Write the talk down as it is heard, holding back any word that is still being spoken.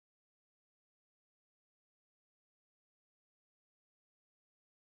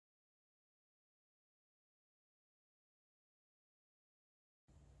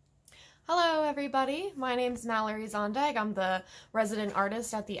Hello everybody, my name's Mallory Zondag. I'm the resident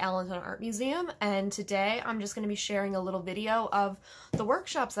artist at the Allentown Art Museum, and today I'm just going to be sharing a little video of the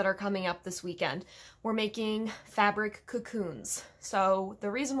workshops that are coming up this weekend. We're making fabric cocoons. So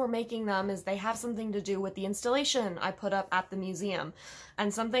the reason we're making them is they have something to do with the installation I put up at the museum,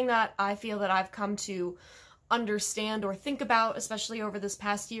 and something that I feel that I've come to understand or think about, especially over this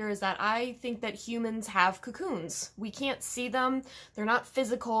past year, is that I think that humans have cocoons. We can't see them. They're not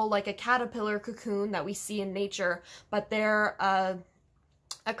physical like a caterpillar cocoon that we see in nature, but they're a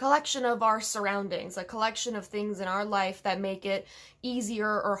collection of our surroundings, a collection of things in our life that make it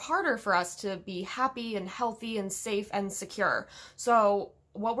easier or harder for us to be happy and healthy and safe and secure. So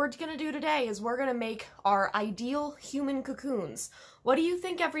what we're going to do today is we're going to make our ideal human cocoons. What do you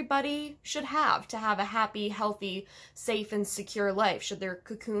think everybody should have to have a happy, healthy, safe, and secure life? Should their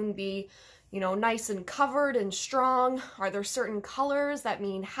cocoon be, nice and covered and strong? Are there certain colors that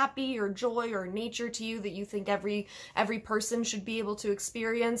mean happy or joy or nature to you that you think every person should be able to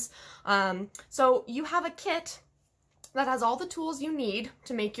experience? So you have a kit that has all the tools you need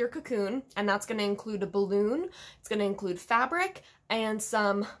to make your cocoon, and that's going to include a balloon, it's going to include fabric, and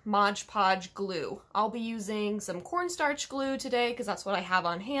some Mod Podge glue. I'll be using some cornstarch glue today because that's what I have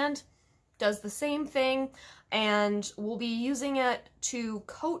on hand. Does the same thing, and we'll be using it to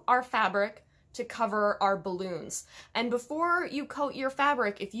coat our fabric to cover our balloons. And before you coat your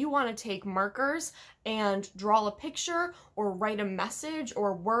fabric, if you want to take markers and draw a picture or write a message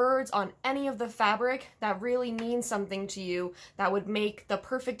or words on any of the fabric that really means something to you, that would make the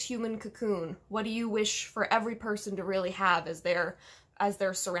perfect human cocoon, what do you wish for every person to really have as their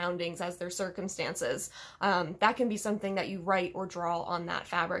surroundings, as their circumstances? That can be something that you write or draw on that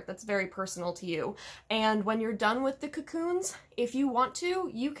fabric that's very personal to you. And when you're done with the cocoons, if you want to,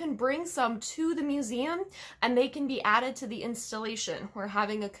 you can bring some to the museum and they can be added to the installation. We're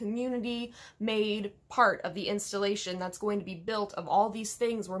having a community-made part of the installation that's going to be built of all these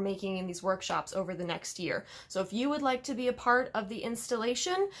things we're making in these workshops over the next year. So if you would like to be a part of the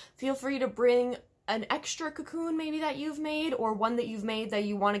installation, feel free to bring an extra cocoon maybe that you've made, or one that you've made that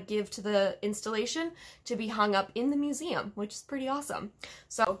you want to give to the installation to be hung up in the museum, which is pretty awesome.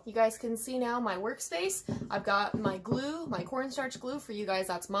 So you guys can see now my workspace. I've got my glue, my cornstarch glue. For you guys,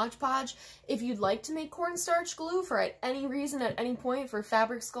 that's Mod Podge. If you'd like to make cornstarch glue for any reason at any point for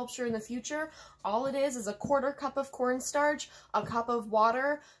fabric sculpture in the future, all it is a 1/4 cup of cornstarch, a cup of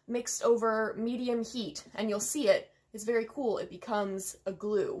water mixed over medium heat, and you'll see it. It's very cool. It becomes a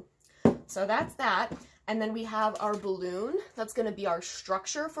glue. So that's that. And then we have our balloon. That's going to be our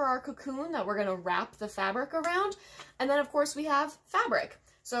structure for our cocoon that we're going to wrap the fabric around. And then of course we have fabric.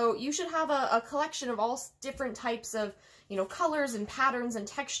 So you should have a collection of all different types of, colors and patterns and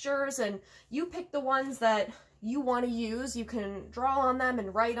textures, and you pick the ones that you want to use. You can draw on them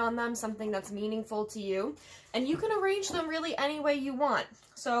and write on them something that's meaningful to you. And you can arrange them really any way you want.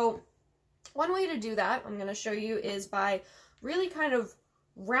 So one way to do that, I'm going to show you, is by really kind of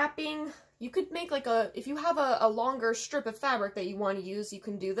wrapping. You could make if you have a longer strip of fabric that you want to use, you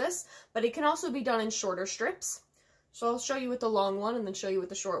can do this, but it can also be done in shorter strips. So I'll show you with the long one and then show you with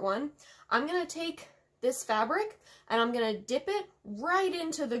the short one. I'm going to take this fabric and I'm going to dip it right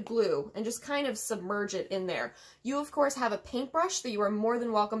into the glue and just kind of submerge it in there. You of course have a paintbrush that you are more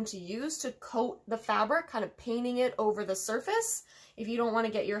than welcome to use to coat the fabric, kind of painting it over the surface if you don't want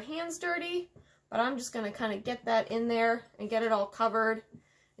to get your hands dirty. But I'm just going to kind of get that in there and get it all covered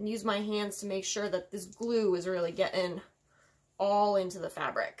and use my hands to make sure that this glue is really getting all into the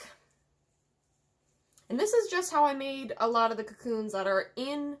fabric. And this is just how I made a lot of the cocoons that are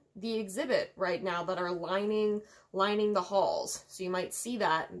in the exhibit right now that are lining the halls. So you might see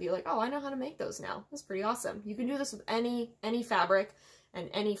that and be like, oh, I know how to make those now. That's pretty awesome. You can do this with any fabric and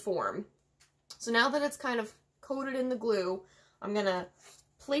any form. So now that it's kind of coated in the glue, I'm going to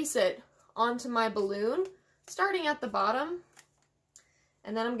place it onto my balloon, starting at the bottom,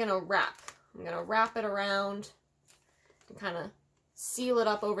 and then I'm going to wrap it around and kind of seal it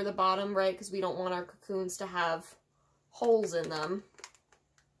up over the bottom, right, because we don't want our cocoons to have holes in them.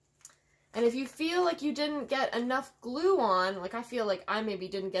 And if you feel like you didn't get enough glue on, like I feel like I maybe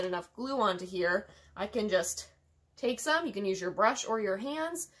didn't get enough glue onto here, I can just take some, you can use your brush or your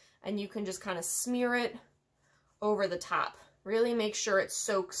hands, and you can just kind of smear it over the top. Really make sure it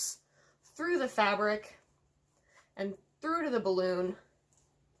soaks through the fabric and through to the balloon,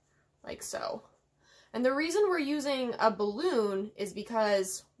 like so. And the reason we're using a balloon is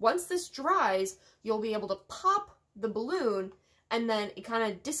because once this dries, you'll be able to pop the balloon and then it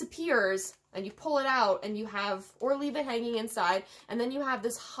kind of disappears and you pull it out and you have, or leave it hanging inside, and then you have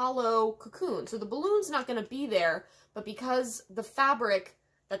this hollow cocoon. So the balloon's not going to be there, but because the fabric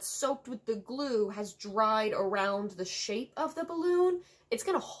that's soaked with the glue has dried around the shape of the balloon, it's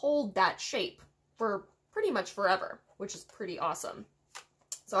going to hold that shape for pretty much forever, which is pretty awesome.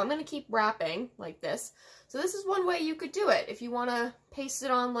 So I'm going to keep wrapping like this. So this is one way you could do it. If you want to paste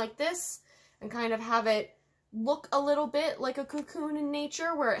it on like this and kind of have it look a little bit like a cocoon in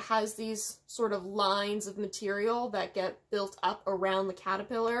nature, where it has these sort of lines of material that get built up around the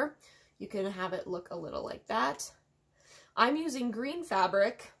caterpillar, you can have it look a little like that. I'm using green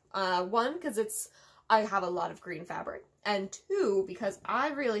fabric, one, because I have a lot of green fabric, and two, because I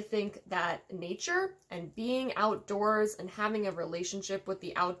really think that nature and being outdoors and having a relationship with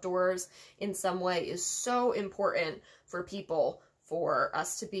the outdoors in some way is so important for people, for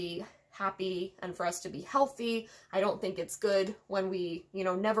us to be happy and for us to be healthy. I don't think it's good when we,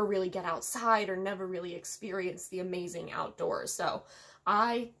 never really get outside or never really experience the amazing outdoors. So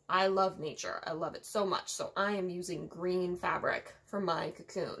I love nature. I love it so much. So I am using green fabric for my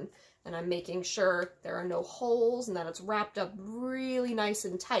cocoon, and I'm making sure there are no holes and that it's wrapped up really nice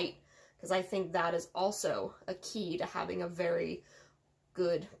and tight, because I think that is also a key to having a very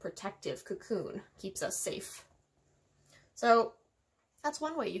good protective cocoon. Keeps us safe. So that's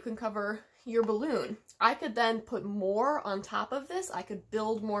one way you can cover your balloon. I could then put more on top of this. I could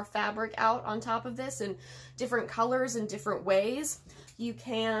build more fabric out on top of this in different colors and different ways. You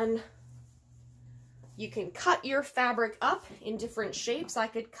can cut your fabric up in different shapes. I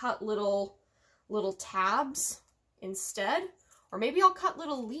could cut little tabs instead, or maybe I'll cut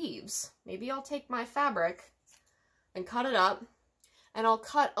little leaves. Maybe I'll take my fabric and cut it up, and I'll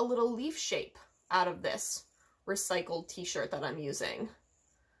cut a little leaf shape out of this recycled t-shirt that I'm using.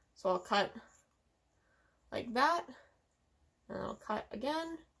 So I'll cut like that, and I'll cut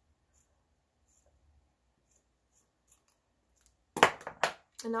again.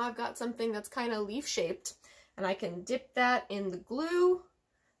 And now I've got something that's kind of leaf shaped, and I can dip that in the glue,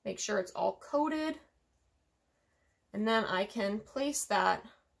 make sure it's all coated, and then I can place that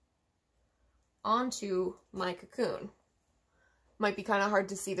onto my cocoon. Might be kind of hard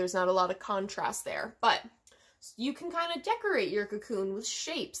to see, there's not a lot of contrast there, but you can kind of decorate your cocoon with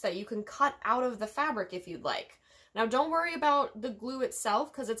shapes that you can cut out of the fabric if you'd like. Now don't worry about the glue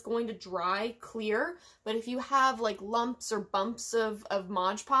itself, because it's going to dry clear, but if you have like lumps or bumps of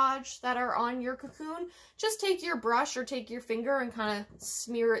Mod Podge that are on your cocoon, just take your brush or take your finger and kind of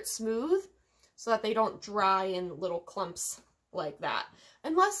smear it smooth so that they don't dry in little clumps like that.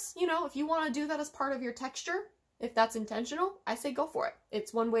 Unless, if you want to do that as part of your texture, if that's intentional, I say go for it.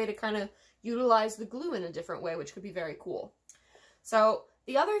 It's one way to kind of utilize the glue in a different way, which could be very cool. So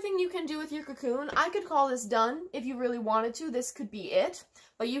the other thing you can do with your cocoon, I could call this done if you really wanted to. This could be it.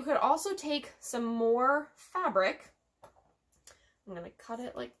 But you could also take some more fabric. I'm going to cut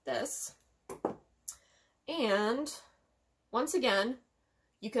it like this. And once again,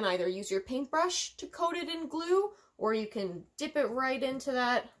 you can either use your paintbrush to coat it in glue, or you can dip it right into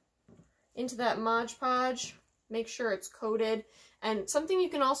that Mod Podge. Make sure it's coated. And something you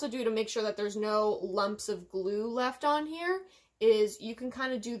can also do to make sure that there's no lumps of glue left on here is you can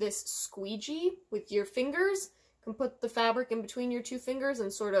kind of do this squeegee with your fingers. You can put the fabric in between your two fingers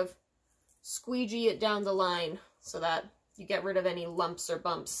and sort of squeegee it down the line so that you get rid of any lumps or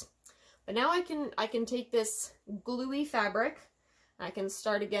bumps. But now I can take this gluey fabric, I can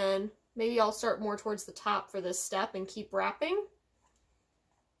start again. Maybe I'll start more towards the top for this step and keep wrapping.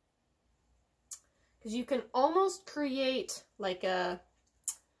 Because you can almost create like a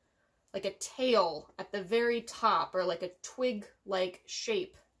tail at the very top, or like a twig-like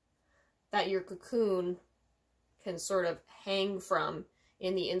shape that your cocoon can sort of hang from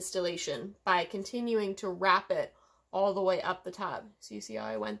in the installation by continuing to wrap it all the way up the top. So you see how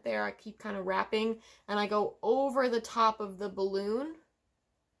I went there? I keep kind of wrapping, and I go over the top of the balloon,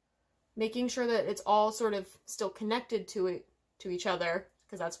 making sure that it's all sort of still connected to each other,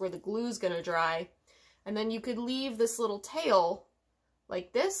 because that's where the glue's gonna dry. And then you could leave this little tail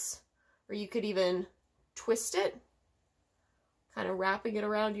like this, or you could even twist it, kind of wrapping it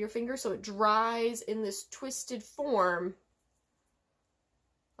around your finger so it dries in this twisted form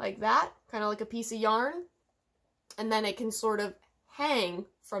like that, kind of like a piece of yarn. And then it can sort of hang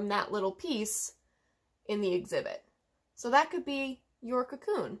from that little piece in the exhibit. So that could be your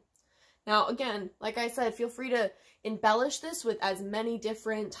cocoon. Now, again, like I said, feel free to embellish this with as many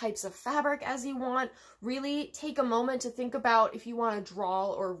different types of fabric as you want. Really take a moment to think about if you want to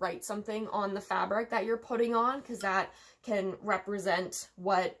draw or write something on the fabric that you're putting on, because that can represent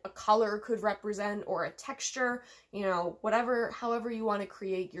what a color could represent or a texture, you know, whatever, however you want to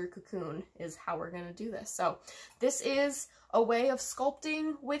create your cocoon is how we're going to do this. So this is a way of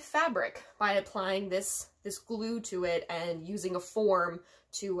sculpting with fabric by applying this glue to it and using a form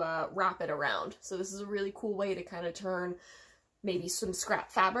to wrap it around. So this is a really cool way to kind of turn maybe some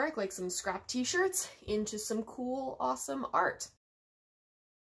scrap fabric, like some scrap t-shirts, into some cool, awesome art.